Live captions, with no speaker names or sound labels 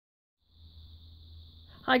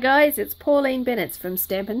Hi guys, it's Pauline Bennett from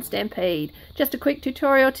Stampin' Stampede. Just a quick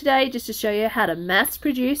tutorial today just to show you how to mass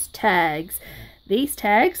produce tags. These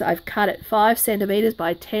tags I've cut at 5 centimeters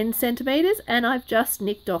by 10 centimeters and I've just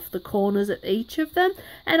nicked off the corners of each of them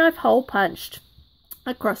and I've hole punched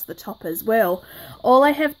across the top as well. All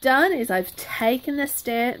I have done is I've taken the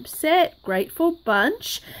stamp set Grateful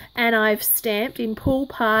Bunch and I've stamped in Pool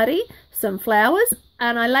Party some flowers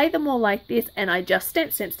and I lay them all like this and I just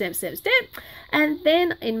stamp, and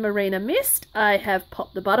then in Marina Mist I have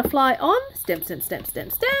popped the butterfly on, stamp,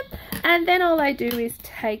 and then all I do is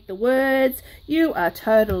take the words "You are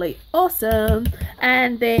totally awesome"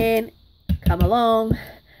 and then come along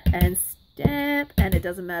and stamp, and it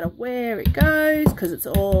doesn't matter where it goes because it's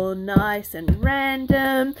all nice and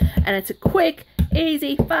random, and it's a quick,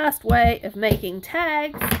 easy, fast way of making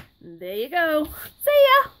tags. There you go. See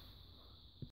ya!